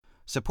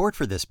Support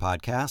for this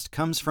podcast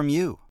comes from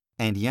you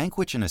and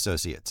Yankwich &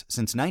 Associates,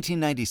 since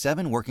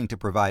 1997 working to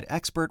provide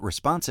expert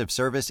responsive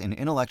service in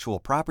intellectual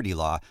property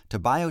law to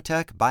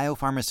biotech,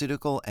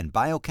 biopharmaceutical, and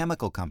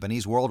biochemical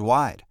companies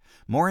worldwide.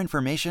 More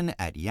information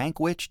at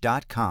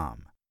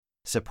yankwich.com.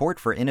 Support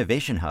for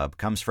Innovation Hub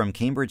comes from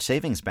Cambridge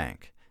Savings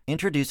Bank.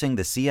 Introducing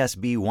the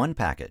CSB One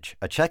package,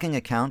 a checking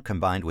account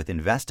combined with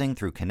investing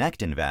through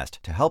Connect Invest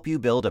to help you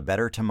build a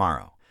better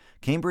tomorrow.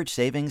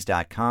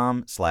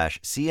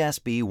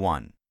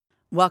 CambridgeSavings.com/CSB1.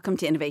 Welcome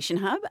to Innovation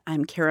Hub.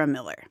 I'm Kara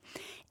Miller.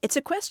 It's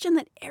a question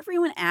that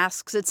everyone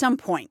asks at some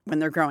point when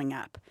they're growing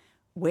up.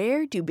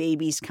 Where do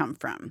babies come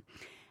from?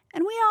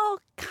 And we all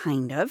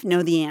kind of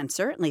know the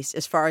answer, at least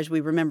as far as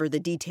we remember the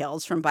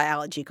details from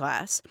biology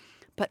class.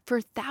 But for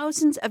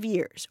thousands of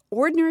years,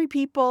 ordinary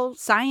people,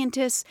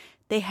 scientists,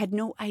 they had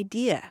no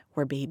idea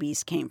where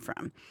babies came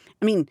from.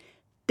 I mean,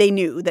 they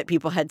knew that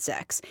people had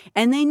sex,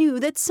 and they knew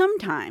that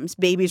sometimes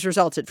babies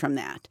resulted from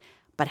that.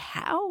 But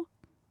how?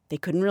 They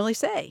couldn't really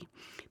say.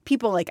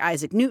 People like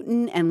Isaac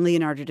Newton and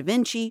Leonardo da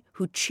Vinci,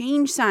 who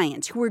changed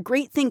science, who were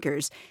great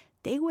thinkers,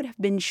 they would have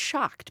been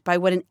shocked by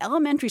what an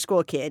elementary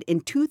school kid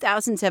in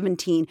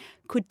 2017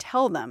 could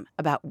tell them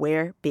about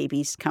where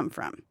babies come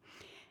from.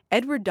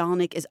 Edward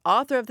Daalnyk is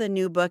author of the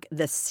new book,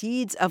 The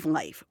Seeds of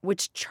Life,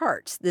 which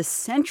charts this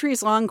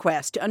centuries-long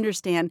quest to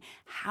understand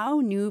how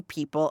new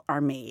people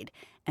are made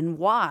and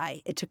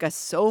why it took us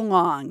so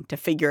long to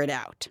figure it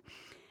out.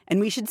 And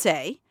we should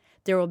say,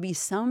 there will be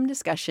some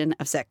discussion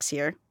of sex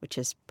here, which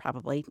is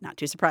probably not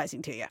too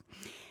surprising to you.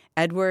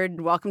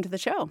 Edward, welcome to the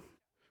show.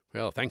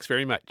 Well, thanks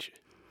very much.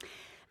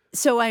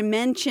 So I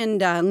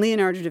mentioned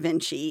Leonardo da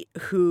Vinci,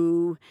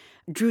 who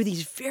drew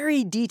these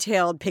very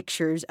detailed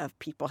pictures of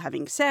people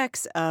having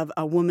sex, of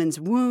a woman's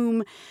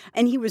womb,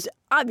 and he was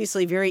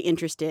obviously very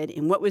interested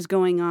in what was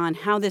going on,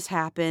 how this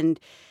happened.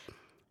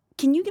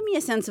 Can you give me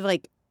a sense of,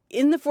 like,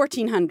 in the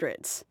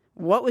 1400s,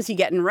 what was he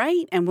getting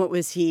right and what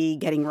was he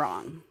getting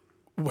wrong?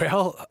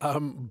 Well,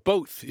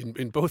 both,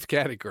 in both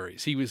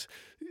categories. He was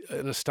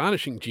an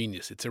astonishing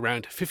genius. It's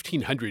around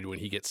 1500 when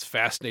he gets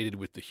fascinated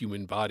with the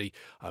human body.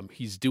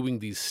 He's doing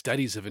these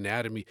studies of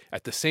anatomy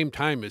at the same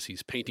time as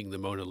he's painting the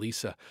Mona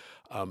Lisa.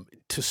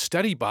 To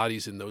study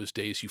bodies in those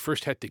days, you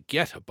first had to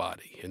get a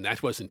body, and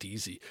that wasn't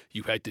easy.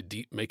 You had to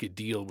make a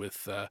deal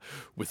with a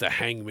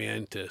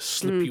hangman to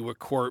slip you a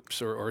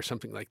corpse or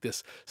something like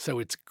this. So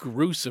it's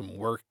gruesome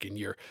work, and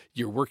you're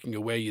working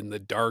away in the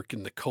dark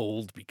and the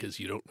cold because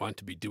you don't want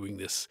to be doing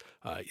this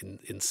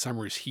in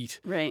summer's heat.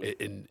 Right.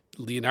 And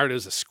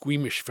Leonardo's a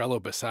squeamish fellow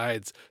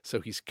besides,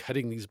 so he's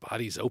cutting these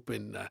bodies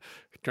open,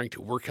 trying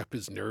to work up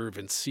his nerve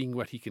and seeing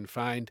what he can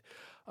find.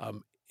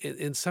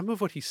 And some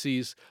of what he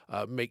sees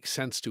makes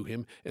sense to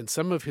him, and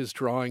some of his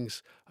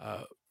drawings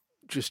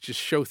just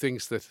show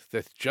things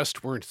that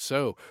just weren't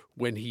so.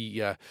 When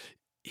he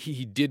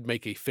did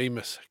make a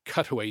famous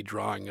cutaway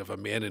drawing of a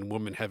man and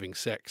woman having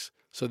sex.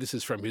 So this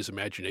is from his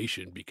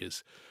imagination,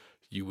 because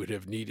you would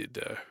have needed,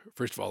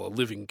 first of all, a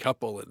living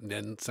couple and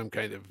then some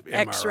kind of MRI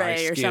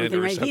X-ray or scan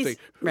something,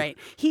 right?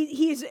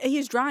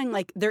 He's drawing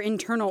like their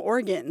internal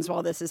organs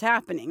while this is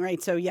happening,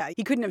 right? So yeah,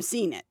 he couldn't have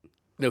seen it.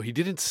 No, he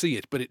didn't see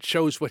it, but it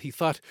shows what he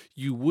thought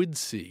you would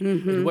see.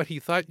 Mm-hmm. And what he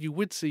thought you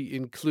would see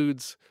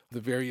includes the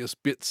various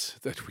bits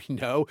that we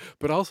know,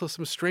 but also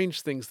some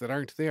strange things that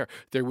aren't there.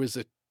 There was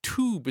a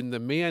tube in the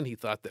man, he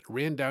thought, that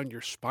ran down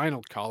your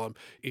spinal column.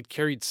 It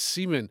carried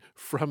semen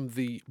from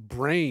the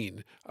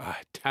brain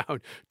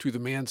down to the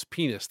man's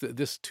penis.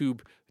 This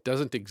tube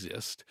doesn't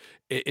exist.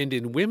 And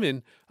in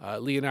women,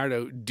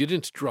 Leonardo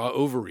didn't draw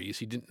ovaries.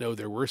 He didn't know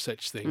there were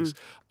such things.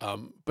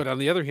 But on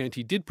the other hand,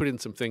 he did put in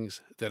some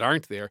things that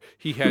aren't there.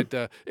 He had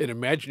an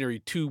imaginary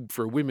tube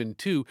for women,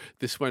 too.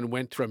 This one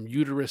went from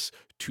uterus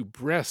to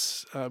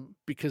breasts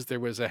because there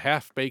was a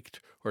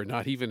half-baked or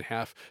not even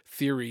half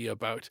theory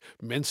about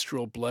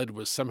menstrual blood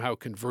was somehow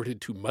converted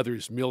to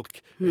mother's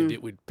milk and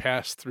it would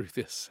pass through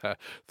this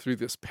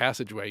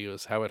passageway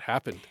is how it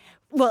happened.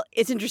 Well,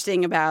 it's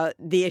interesting about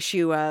the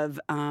issue of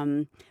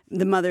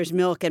the mother's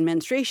milk and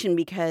menstruation,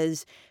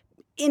 because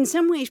in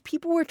some ways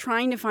people were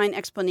trying to find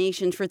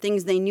explanations for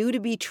things they knew to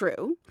be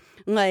true.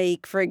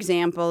 Like, for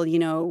example,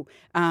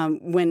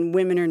 when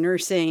women are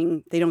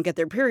nursing, they don't get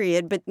their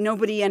period, but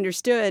nobody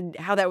understood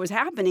how that was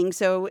happening.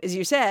 So, as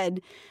you said,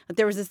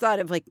 there was this thought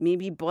of, like,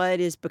 maybe blood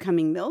is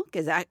becoming milk.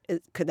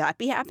 Could that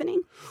be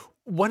happening?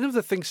 One of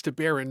the things to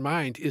bear in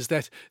mind is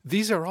that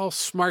these are all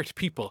smart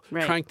people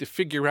trying to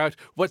figure out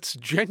what's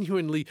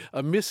genuinely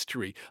a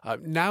mystery.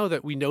 Now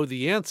that we know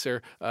the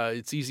answer,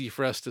 it's easy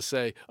for us to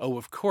say, oh,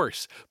 of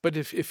course. But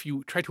if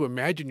you try to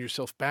imagine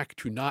yourself back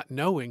to not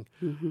knowing,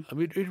 I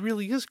mean, it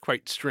really is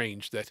quite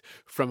strange that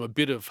from a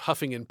bit of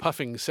huffing and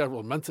puffing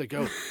several months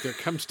ago, there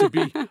comes to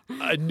be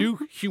a new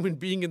human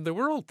being in the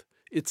world.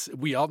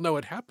 We all know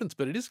it happens,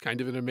 but it is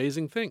kind of an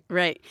amazing thing.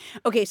 Right.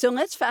 Okay, so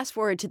let's fast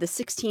forward to the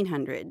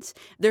 1600s.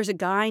 There's a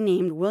guy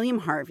named William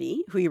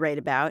Harvey, who you write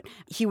about.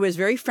 He was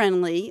very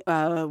friendly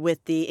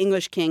with the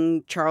English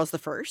king Charles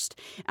I,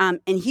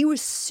 and he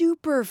was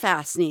super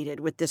fascinated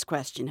with this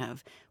question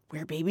of,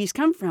 where babies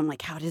come from.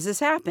 Like, how does this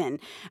happen?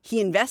 He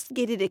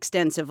investigated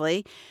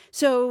extensively.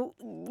 So,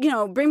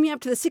 bring me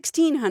up to the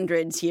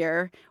 1600s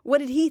here. What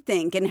did he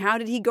think, and how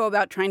did he go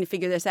about trying to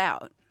figure this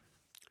out?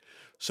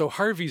 So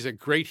Harvey's a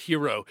great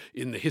hero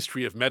in the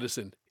history of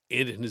medicine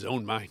and in his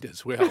own mind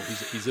as well.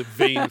 He's a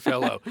vain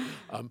fellow.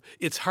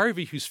 It's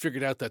Harvey who's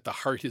figured out that the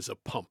heart is a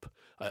pump,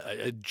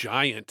 a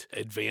giant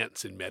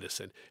advance in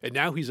medicine. And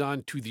now he's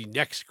on to the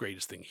next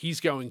greatest thing.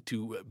 He's going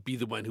to be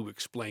the one who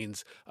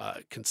explains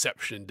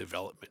conception and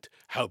development,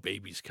 how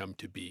babies come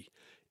to be,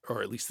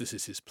 or at least this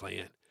is his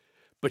plan.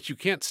 But you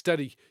can't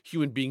study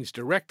human beings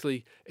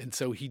directly, and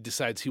so he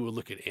decides he will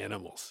look at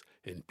animals.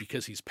 And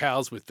because he's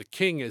pals with the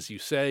king, as you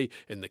say,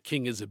 and the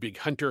king is a big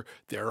hunter,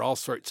 there are all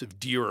sorts of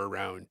deer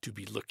around to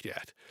be looked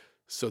at.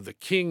 So the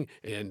king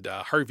and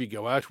Harvey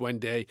go out one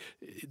day.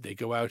 They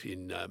go out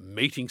in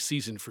mating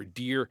season for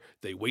deer.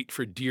 They wait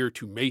for deer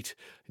to mate.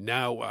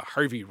 Now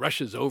Harvey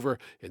rushes over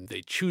and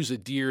they choose a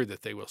deer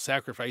that they will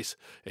sacrifice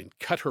and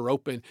cut her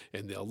open,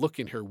 and they'll look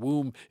in her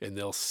womb and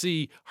they'll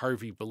see,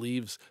 Harvey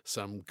believes,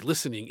 some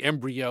glistening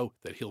embryo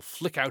that he'll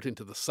flick out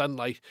into the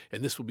sunlight,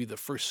 and this will be the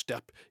first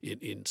step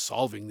in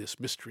solving this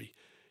mystery.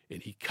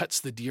 And he cuts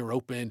the deer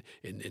open,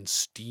 and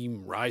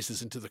steam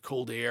rises into the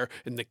cold air,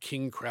 and the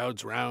king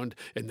crowds round,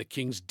 and the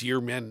king's deer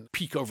men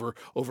peek over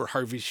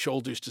Harvey's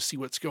shoulders to see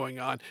what's going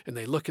on, and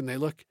they look,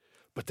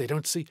 but they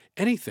don't see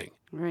anything.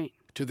 Right.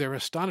 To their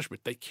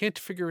astonishment, they can't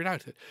figure it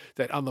out.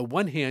 That on the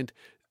one hand,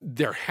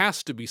 there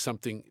has to be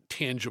something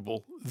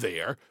tangible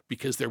there,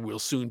 because there will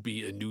soon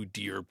be a new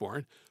deer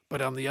born.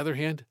 But on the other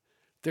hand,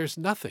 there's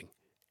nothing,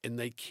 and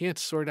they can't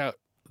sort out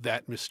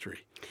that mystery.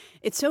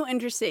 It's so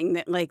interesting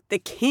that, like, the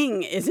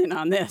king isn't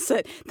on this.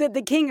 That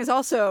the king is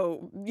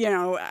also,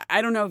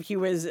 I don't know if he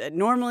was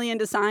normally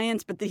into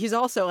science, but he's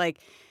also like,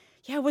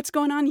 yeah, what's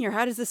going on here?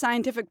 How does the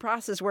scientific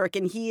process work?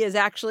 And he is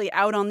actually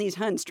out on these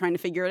hunts trying to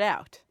figure it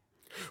out.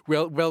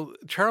 Well,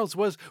 Charles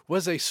was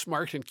a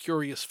smart and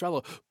curious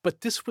fellow,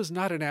 but this was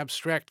not an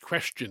abstract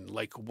question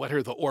like what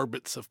are the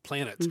orbits of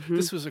planets. Mm-hmm.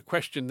 This was a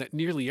question that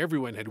nearly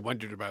everyone had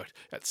wondered about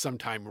at some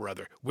time or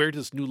other. Where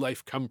does new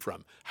life come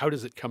from? How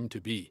does it come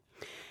to be?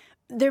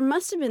 There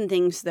must have been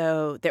things,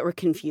 though, that were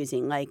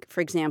confusing. Like,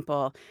 for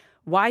example,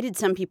 why did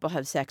some people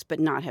have sex but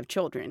not have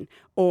children?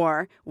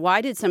 Or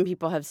why did some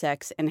people have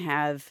sex and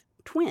have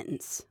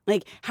twins?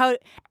 Like,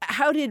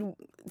 how did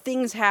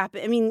things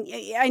happen? I mean,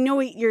 I know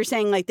what you're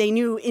saying, like they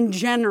knew in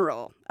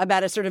general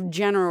about a sort of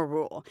general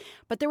rule,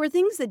 but there were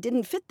things that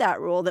didn't fit that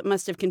rule that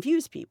must have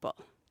confused people.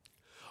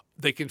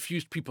 They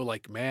confused people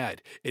like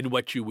mad. And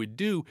what you would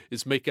do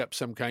is make up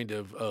some kind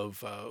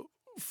of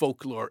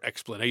folklore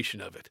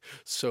explanation of it.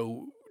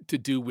 So to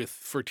do with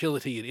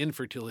fertility and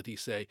infertility,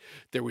 say,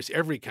 there was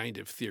every kind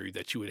of theory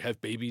that you would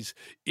have babies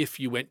if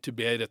you went to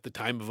bed at the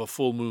time of a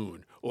full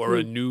moon or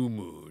a new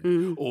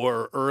moon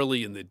or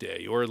early in the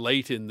day or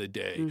late in the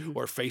day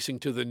or facing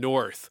to the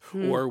north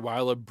or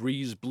while a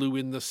breeze blew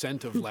in the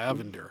scent of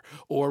lavender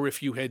or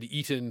if you had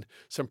eaten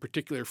some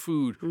particular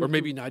food or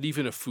maybe not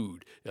even a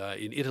food.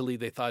 In Italy,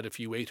 they thought if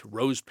you ate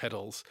rose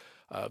petals,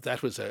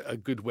 that was a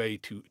good way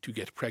to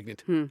get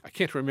pregnant. I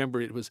can't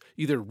remember. It was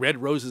either red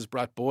roses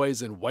brought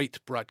boys and white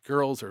brought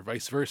girls or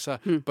vice versa.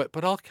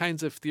 But all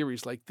kinds of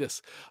theories like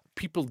this.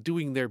 People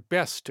doing their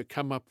best to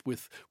come up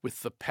with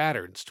the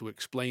patterns to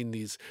explain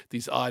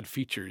these odd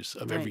features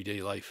of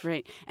everyday life.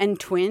 Right. And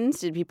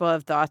twins? Did people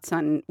have thoughts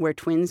on where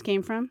twins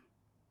came from?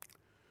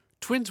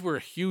 Twins were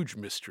a huge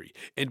mystery,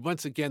 and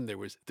once again there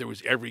was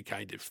every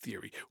kind of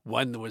theory.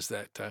 One was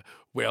that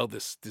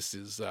this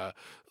is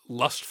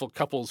lustful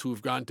couples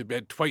who've gone to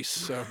bed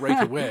twice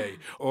right away,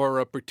 or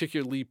a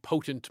particularly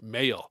potent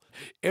male.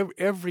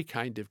 Every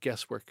kind of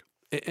guesswork.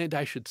 And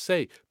I should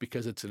say,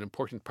 because it's an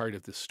important part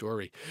of this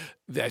story,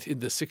 that in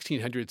the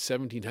 1600s,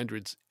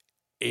 1700s,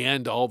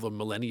 and all the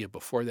millennia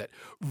before that,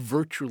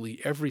 virtually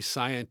every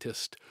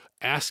scientist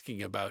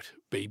asking about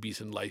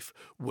babies in life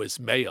was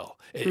male.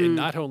 And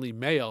not only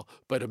male,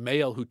 but a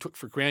male who took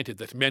for granted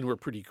that men were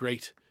pretty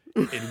great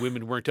and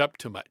women weren't up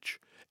to much.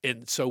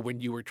 And so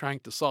when you were trying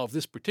to solve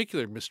this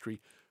particular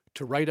mystery,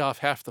 to write off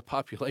half the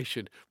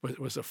population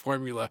was a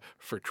formula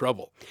for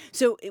trouble.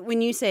 So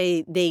when you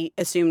say they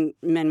assumed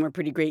men were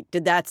pretty great,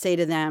 did that say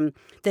to them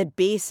that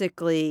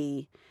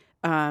basically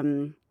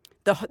the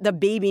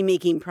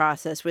baby-making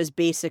process was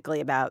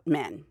basically about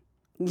men?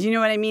 Do you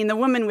know what I mean? The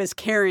woman was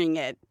carrying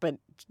it, but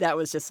that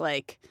was just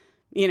like,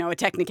 a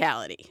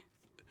technicality.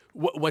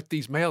 What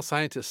these male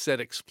scientists said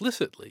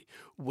explicitly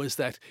was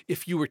that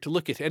if you were to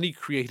look at any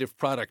creative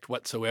product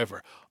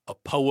whatsoever, a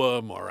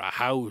poem or a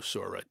house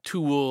or a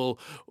tool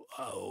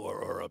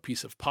or a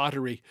piece of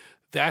pottery,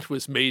 that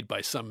was made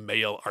by some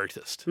male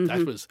artist.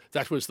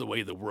 That was the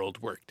way the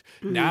world worked.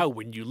 Now,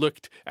 when you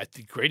looked at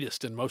the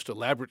greatest and most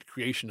elaborate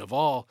creation of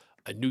all,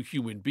 a new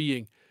human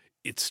being,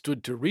 it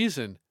stood to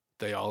reason,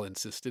 they all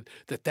insisted,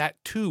 that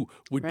too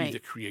would be the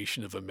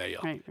creation of a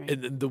male. Right.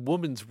 And the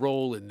woman's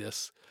role in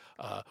this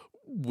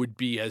would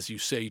be, as you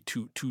say,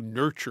 to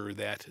nurture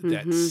that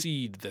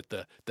seed that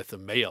the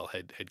male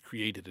had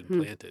created and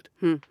planted.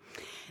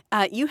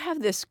 You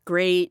have this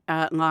great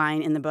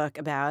line in the book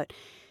about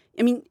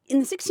I mean, in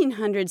the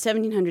 1600s,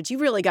 1700s, you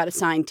really got a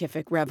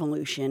scientific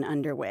revolution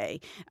underway.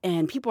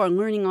 And people are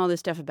learning all this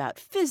stuff about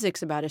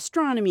physics, about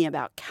astronomy,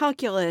 about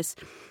calculus.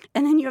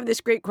 And then you have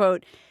this great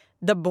quote,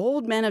 "The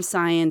bold men of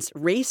science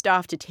raced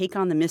off to take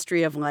on the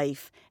mystery of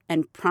life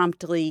and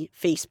promptly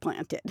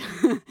face-planted."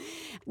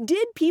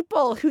 Did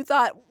people who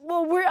thought,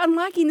 well, we're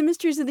unlocking the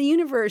mysteries of the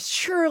universe,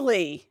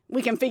 surely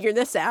we can figure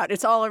this out,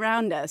 it's all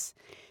around us,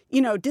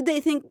 did they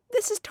think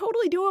this is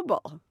totally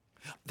doable?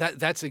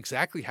 That's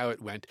exactly how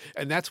it went.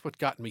 And that's what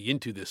got me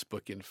into this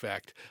book, in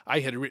fact. I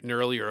had written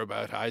earlier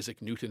about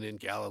Isaac Newton and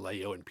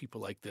Galileo and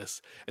people like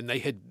this, and they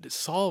had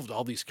solved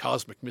all these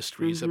cosmic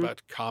mysteries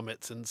about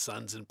comets and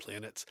suns and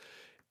planets.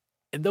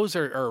 And those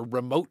are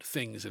remote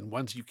things and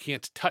ones you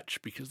can't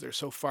touch because they're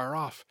so far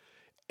off.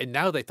 And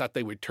now they thought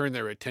they would turn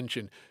their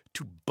attention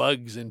to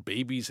bugs and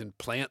babies and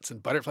plants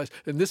and butterflies,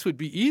 and this would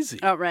be easy.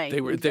 Oh, right. They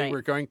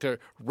were going to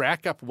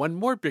rack up one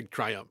more big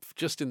triumph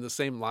just in the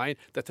same line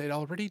that they'd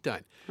already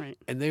done. Right.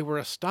 And they were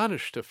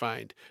astonished to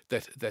find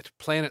that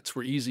planets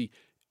were easy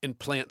and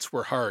plants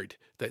were hard.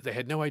 That they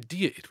had no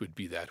idea it would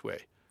be that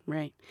way.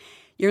 Right.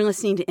 You're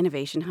listening to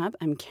Innovation Hub.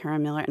 I'm Kara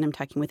Miller, and I'm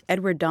talking with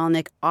Edward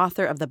Daalnyk,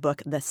 author of the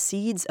book The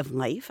Seeds of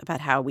Life,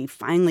 about how we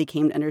finally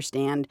came to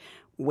understand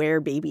where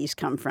babies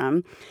come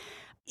from.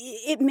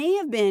 It may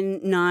have been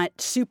not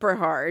super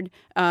hard.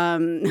 I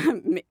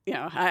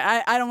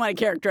don't want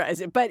to characterize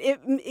it, but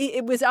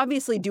it was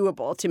obviously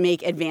doable to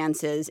make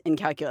advances in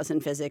calculus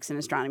and physics and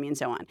astronomy and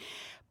so on.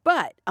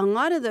 But a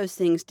lot of those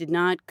things did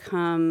not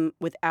come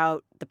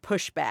without the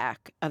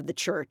pushback of the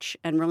church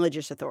and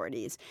religious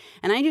authorities.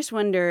 And I just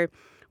wonder,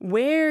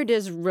 where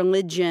does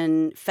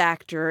religion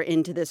factor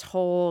into this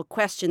whole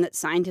question that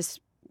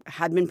scientists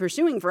had been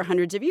pursuing for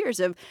hundreds of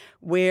years of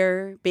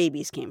where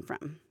babies came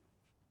from?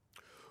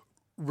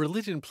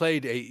 Religion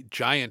played a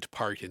giant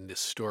part in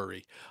this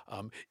story.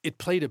 It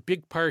played a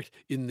big part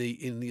in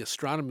the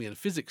astronomy and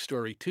physics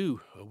story, too,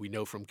 we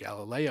know from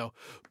Galileo.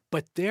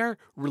 But their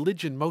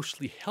religion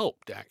mostly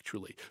helped,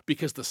 actually,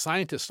 because the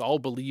scientists all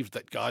believed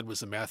that God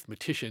was a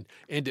mathematician,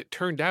 and it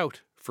turned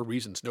out, for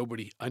reasons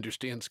nobody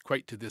understands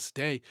quite to this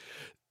day,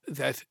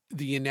 that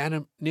the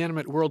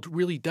inanimate world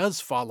really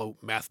does follow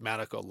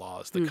mathematical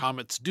laws. The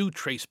comets do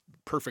trace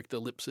perfect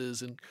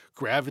ellipses, and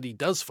gravity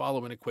does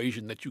follow an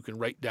equation that you can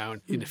write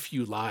down in a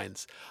few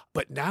lines.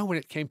 But now when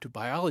it came to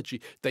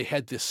biology, they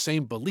had this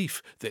same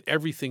belief that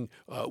everything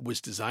was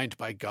designed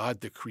by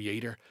God, the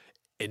creator.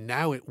 And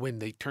now when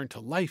they turned to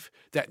life,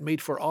 that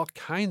made for all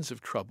kinds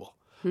of trouble.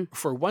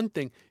 For one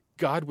thing,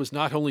 God was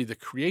not only the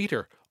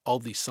creator, all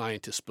these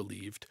scientists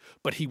believed,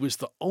 but he was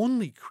the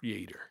only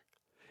creator.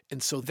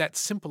 And so that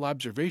simple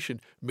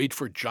observation made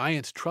for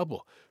giant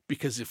trouble,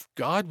 because if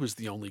God was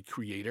the only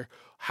creator,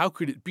 how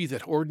could it be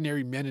that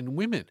ordinary men and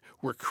women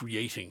were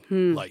creating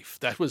life?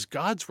 That was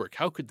God's work.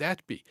 How could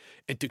that be?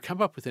 And to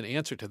come up with an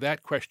answer to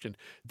that question,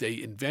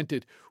 they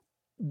invented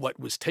what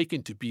was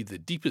taken to be the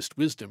deepest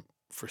wisdom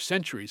for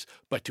centuries,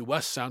 but to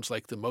us sounds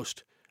like the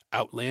most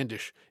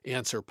outlandish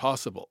answer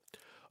possible.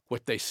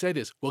 What they said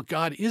is, well,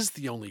 God is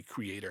the only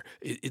creator.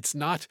 It's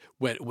not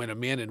when a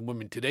man and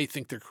woman today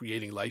think they're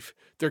creating life,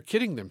 they're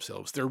kidding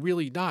themselves. They're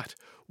really not.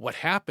 What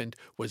happened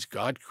was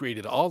God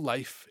created all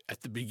life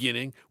at the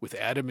beginning with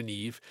Adam and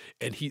Eve,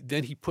 and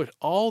then he put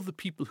all the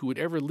people who would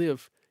ever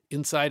live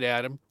inside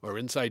Adam or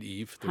inside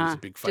Eve. There was a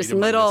big fight. Just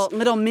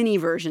little mini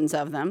versions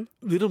of them.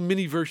 Little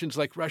mini versions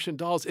like Russian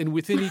dolls, and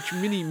within each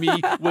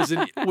mini-me was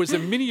a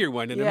minier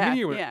one and a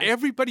minier one. Yeah.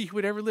 Everybody who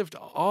had ever lived,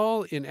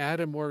 all in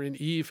Adam or in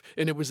Eve,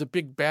 and it was a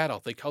big battle.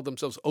 They called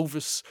themselves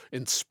Ovis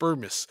and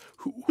Spermis.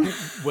 Who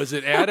was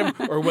it, Adam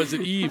or was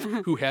it Eve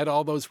who had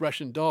all those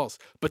Russian dolls?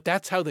 But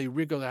that's how they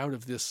wriggled out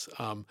of this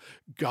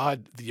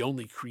God, the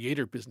only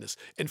creator business.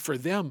 And for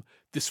them,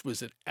 this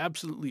was an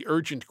absolutely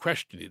urgent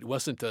question. It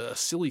wasn't a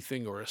silly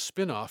thing or a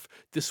spin-off.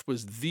 This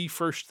was the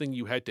first thing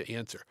you had to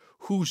answer.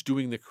 Who's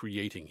doing the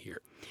creating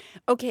here?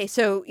 Okay,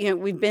 so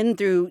we've been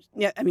through,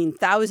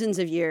 thousands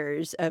of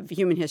years of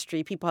human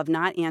history. People have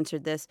not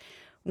answered this.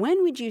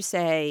 When would you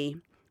say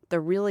the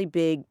really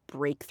big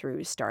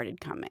breakthroughs started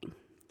coming?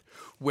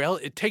 Well,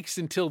 it takes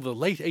until the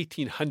late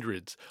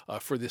 1800s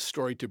for this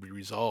story to be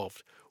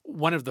resolved.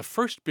 One of the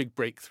first big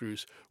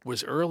breakthroughs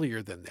was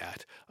earlier than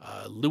that.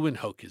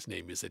 Leeuwenhoek, his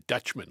name is, a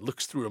Dutchman,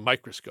 looks through a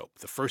microscope,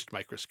 the first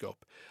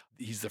microscope.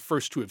 He's the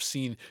first to have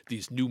seen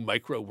these new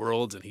micro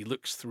worlds, and he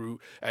looks through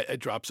at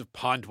drops of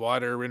pond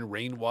water and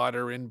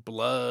rainwater and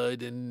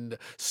blood and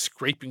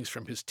scrapings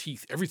from his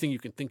teeth, everything you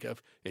can think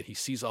of, and he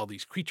sees all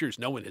these creatures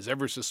no one has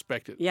ever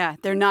suspected. Yeah,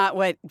 they're not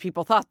what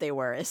people thought they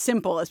were, as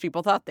simple as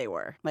people thought they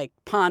were, like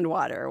pond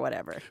water or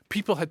whatever.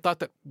 People had thought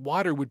that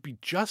water would be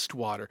just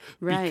water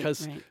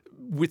because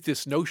with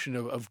this notion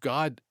of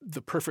God,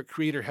 the perfect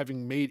creator,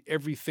 having made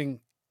everything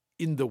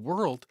in the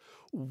world,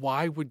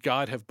 why would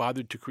God have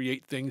bothered to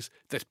create things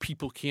that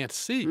people can't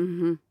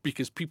see?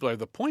 Because people are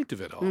the point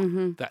of it all.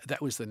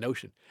 That was the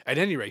notion. At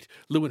any rate,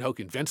 Leeuwenhoek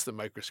invents the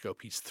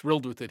microscope. He's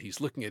thrilled with it.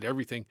 He's looking at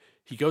everything.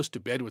 He goes to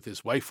bed with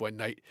his wife one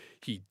night.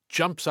 He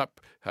jumps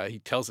up. He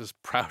tells us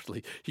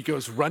proudly. He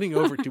goes running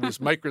over to his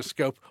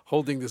microscope,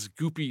 holding this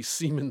goopy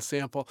semen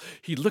sample.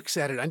 He looks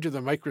at it under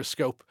the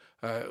microscope.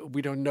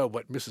 We don't know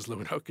what Mrs.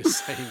 Leeuwenhoek is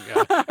saying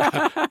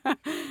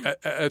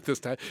at this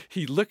time.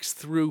 He looks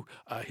through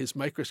his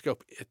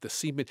microscope at the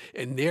semen,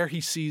 and there he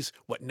sees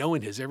what no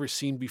one has ever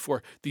seen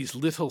before, these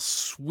little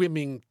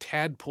swimming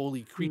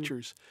tadpole-y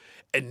creatures.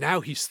 And now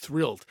he's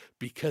thrilled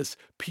because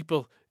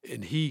people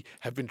and he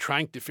have been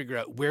trying to figure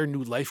out where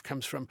new life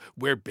comes from,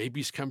 where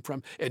babies come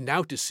from. And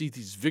now to see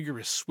these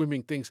vigorous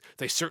swimming things,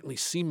 they certainly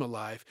seem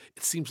alive.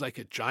 It seems like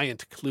a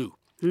giant clue.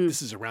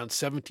 This is around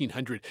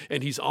 1700,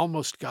 and he's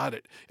almost got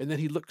it. And then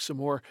he looks some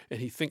more,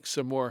 and he thinks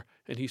some more,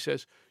 and he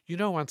says,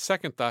 on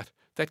second thought,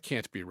 that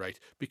can't be right,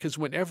 because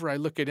whenever I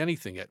look at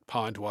anything, at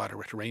pond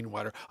water, at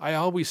rainwater, I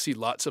always see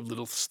lots of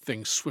little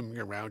things swimming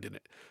around in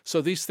it.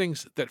 So these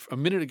things that a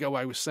minute ago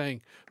I was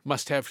saying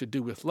must have to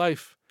do with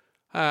life,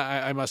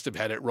 I must have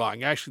had it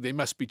wrong. Actually, they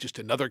must be just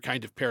another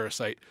kind of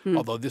parasite,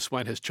 although this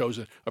one has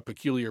chosen a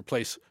peculiar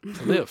place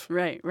to live.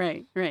 Right.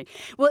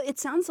 Well, it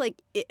sounds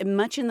like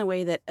much in the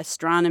way that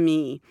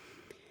astronomy,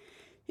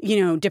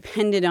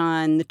 depended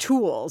on the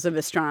tools of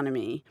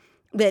astronomy,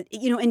 that,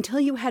 until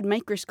you had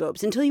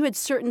microscopes, until you had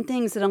certain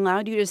things that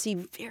allowed you to see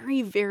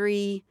very,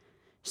 very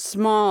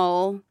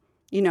small,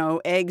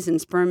 eggs and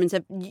sperm and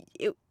stuff,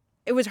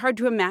 it was hard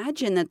to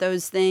imagine that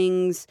those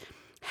things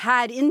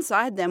had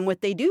inside them what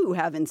they do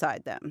have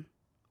inside them.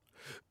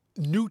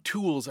 New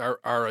tools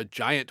are a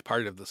giant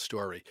part of the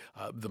story.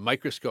 The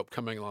microscope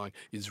coming along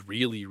is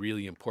really,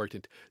 really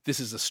important.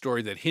 This is a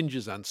story that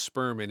hinges on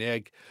sperm and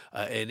egg.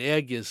 An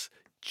egg is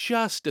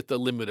just at the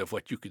limit of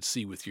what you could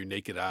see with your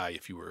naked eye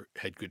if you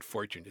had good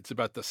fortune. It's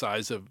about the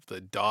size of the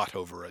dot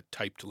over a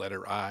typed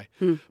letter I.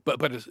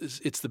 But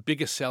it's the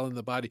biggest cell in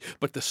the body.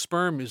 But the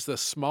sperm is the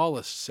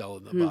smallest cell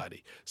in the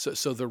body.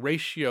 So the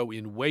ratio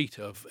in weight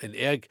of an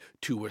egg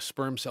to a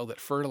sperm cell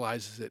that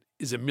fertilizes it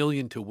is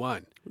 1,000,000 to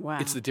 1. Wow.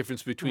 It's the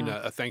difference between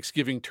a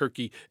Thanksgiving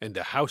turkey and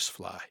a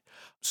housefly.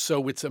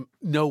 So it's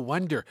no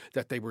wonder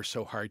that they were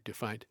so hard to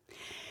find.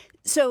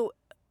 So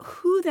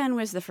who then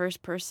was the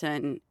first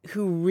person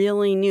who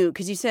really knew?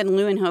 Because you said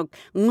Leeuwenhoek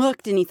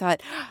looked and he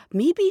thought,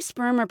 maybe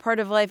sperm are part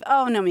of life.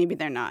 Oh, no, maybe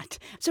they're not.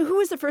 So who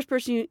was the first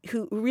person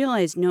who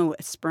realized, no,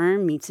 a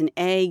sperm meets an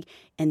egg,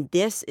 and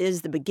this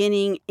is the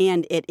beginning,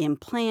 and it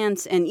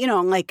implants, and,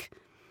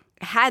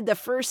 had the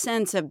first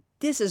sense of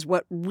this is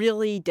what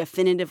really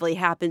definitively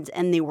happens,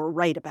 and they were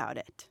right about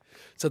it?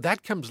 So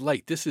that comes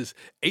late. This is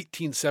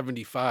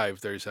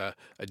 1875. There's a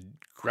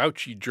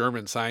grouchy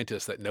German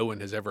scientist that no one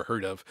has ever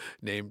heard of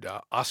named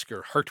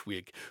Oscar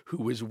Hartwig,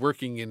 who was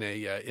working in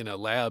a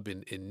lab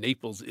in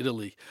Naples,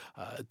 Italy.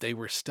 They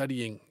were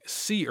studying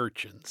sea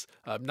urchins,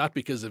 not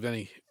because of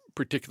any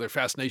particular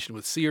fascination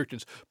with sea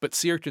urchins, but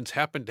sea urchins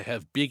happen to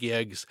have big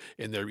eggs,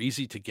 and they're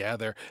easy to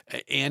gather,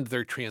 and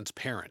they're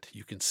transparent.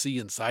 You can see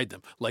inside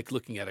them, like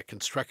looking at a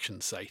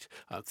construction site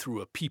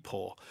through a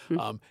peephole.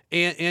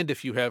 And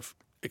if you have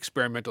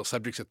experimental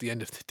subjects at the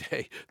end of the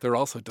day, they're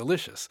also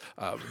delicious.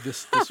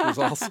 This was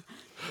also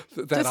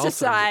that just also a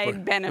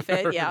side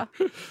benefit, yeah.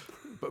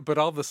 But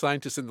all the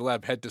scientists in the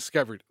lab had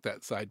discovered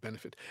that side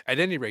benefit. At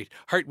any rate,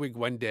 Hartwig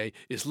one day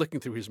is looking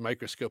through his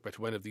microscope at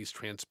one of these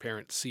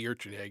transparent sea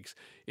urchin eggs,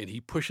 and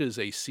he pushes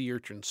a sea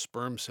urchin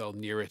sperm cell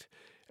near it,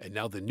 and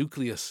now the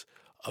nucleus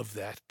of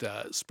that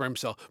sperm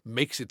cell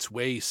makes its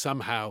way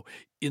somehow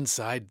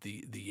inside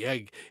the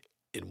egg,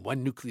 and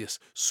one nucleus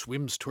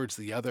swims towards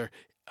the other.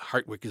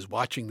 Hartwig is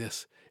watching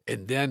this,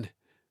 and then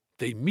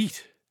they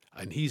meet.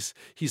 And he's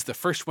the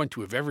first one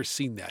to have ever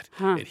seen that.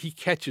 And he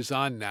catches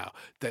on now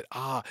that,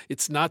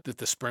 it's not that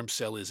the sperm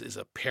cell is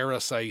a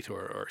parasite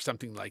or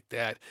something like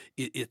that.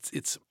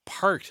 It's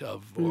part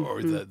of,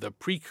 or the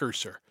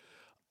precursor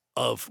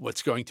of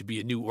what's going to be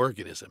a new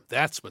organism.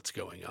 That's what's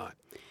going on.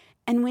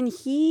 And when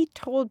he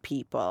told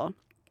people,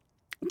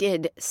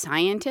 did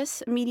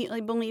scientists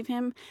immediately believe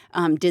him?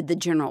 Did the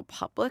general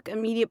public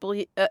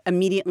immediately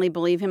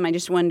believe him? I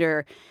just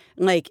wonder,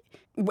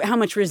 how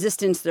much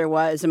resistance there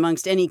was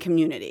amongst any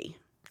community.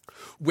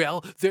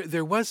 Well,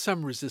 there was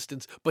some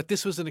resistance, but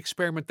this was an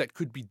experiment that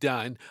could be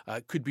done,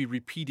 could be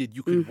repeated.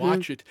 You could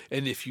watch it,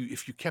 and if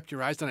you kept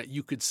your eyes on it,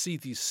 you could see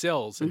these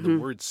cells, and the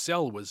word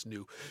cell was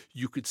new.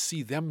 You could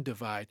see them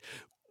divide.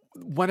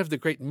 One of the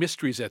great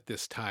mysteries at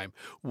this time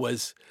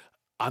was,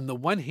 on the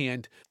one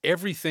hand,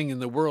 everything in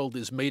the world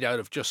is made out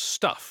of just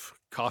stuff.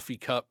 Coffee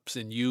cups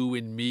and you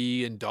and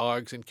me and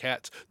dogs and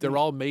cats. They're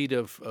all made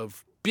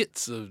of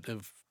bits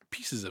of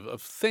pieces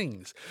of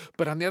things.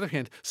 But on the other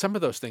hand, some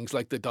of those things,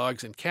 like the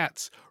dogs and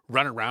cats,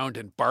 run around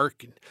and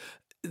bark.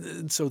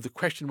 And so the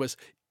question was,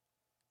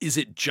 is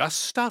it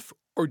just stuff,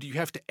 or do you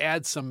have to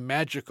add some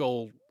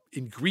magical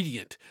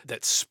ingredient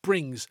that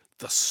springs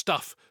the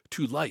stuff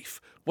to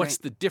life? What's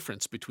the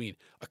difference between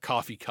a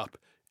coffee cup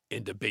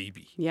and a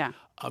baby. Yeah.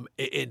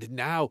 And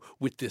now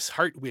with this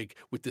Hartwig,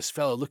 with this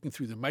fellow looking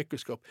through the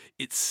microscope,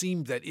 it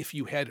seemed that if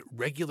you had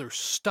regular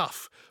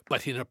stuff,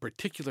 but in a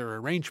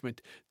particular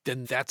arrangement,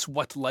 then that's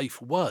what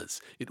life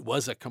was. It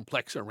was a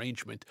complex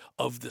arrangement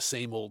of the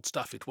same old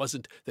stuff. It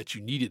wasn't that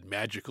you needed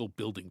magical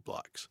building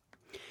blocks.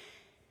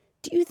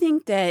 Do you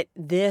think that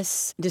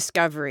this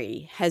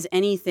discovery has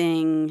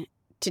anything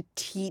to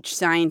teach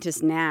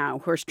scientists now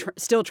who are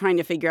still trying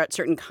to figure out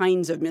certain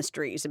kinds of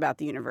mysteries about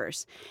the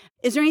universe?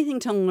 Is there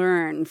anything to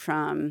learn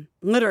from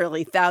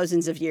literally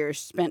thousands of years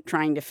spent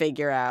trying to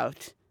figure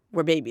out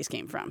where babies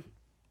came from?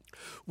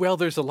 Well,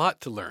 there's a lot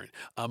to learn.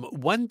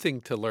 One thing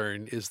to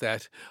learn is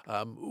that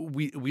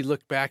we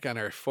look back on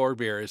our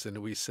forebears and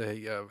we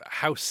say,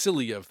 how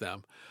silly of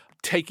them,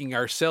 taking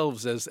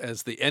ourselves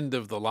as the end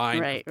of the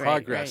line of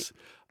progress.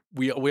 Right.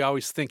 We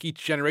always think,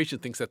 each generation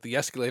thinks that the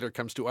escalator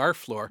comes to our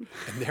floor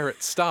and there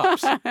it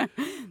stops.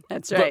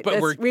 That's right.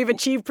 We've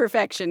achieved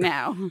perfection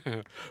now.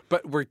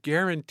 But we're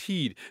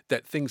guaranteed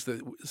that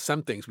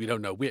some things, we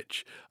don't know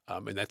which,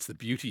 and that's the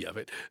beauty of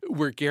it,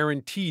 we're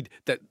guaranteed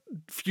that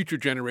future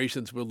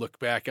generations will look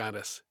back on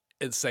us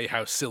and say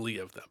how silly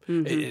of them.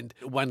 Mm-hmm. And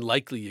one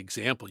likely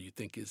example you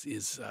think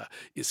is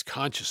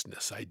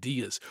consciousness,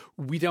 ideas.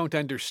 We don't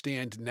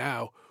understand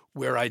now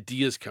where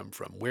ideas come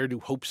from. Where do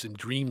hopes and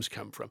dreams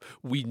come from?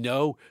 We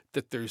know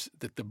that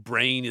the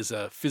brain is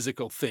a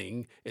physical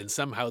thing, and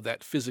somehow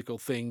that physical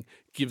thing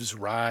gives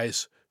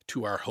rise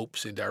to our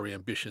hopes and our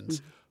ambitions.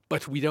 Mm-hmm.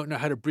 But we don't know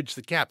how to bridge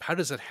the gap. How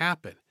does it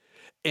happen?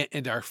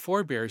 And our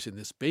forebears in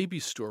this baby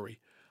story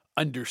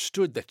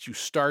understood that you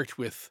start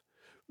with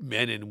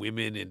men and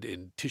women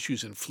and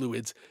tissues and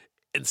fluids,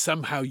 and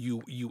somehow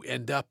you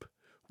end up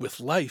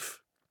with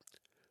life.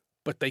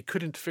 But they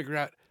couldn't figure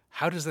out,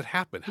 how does it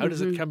happen? How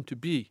does it come to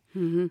be?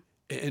 Mm-hmm.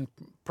 And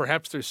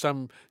perhaps there's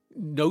some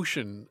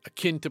notion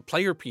akin to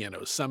player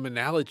pianos, some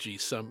analogy,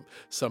 some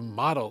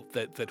model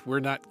that we're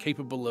not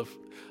capable of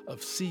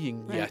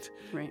seeing yet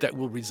that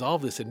will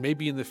resolve this. And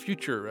maybe in the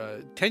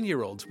future,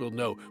 10-year-olds will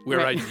know where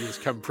ideas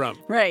come from.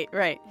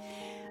 Right.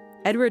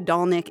 Edward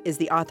Dolnick is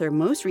the author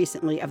most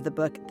recently of the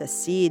book, The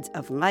Seeds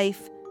of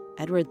Life.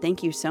 Edward,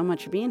 thank you so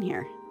much for being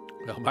here.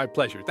 Well, my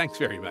pleasure. Thanks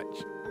very much.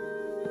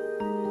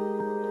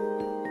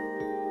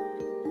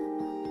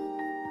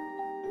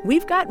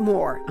 We've got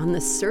more on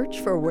the search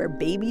for where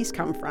babies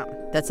come from.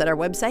 That's at our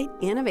website,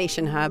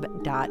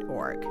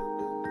 innovationhub.org.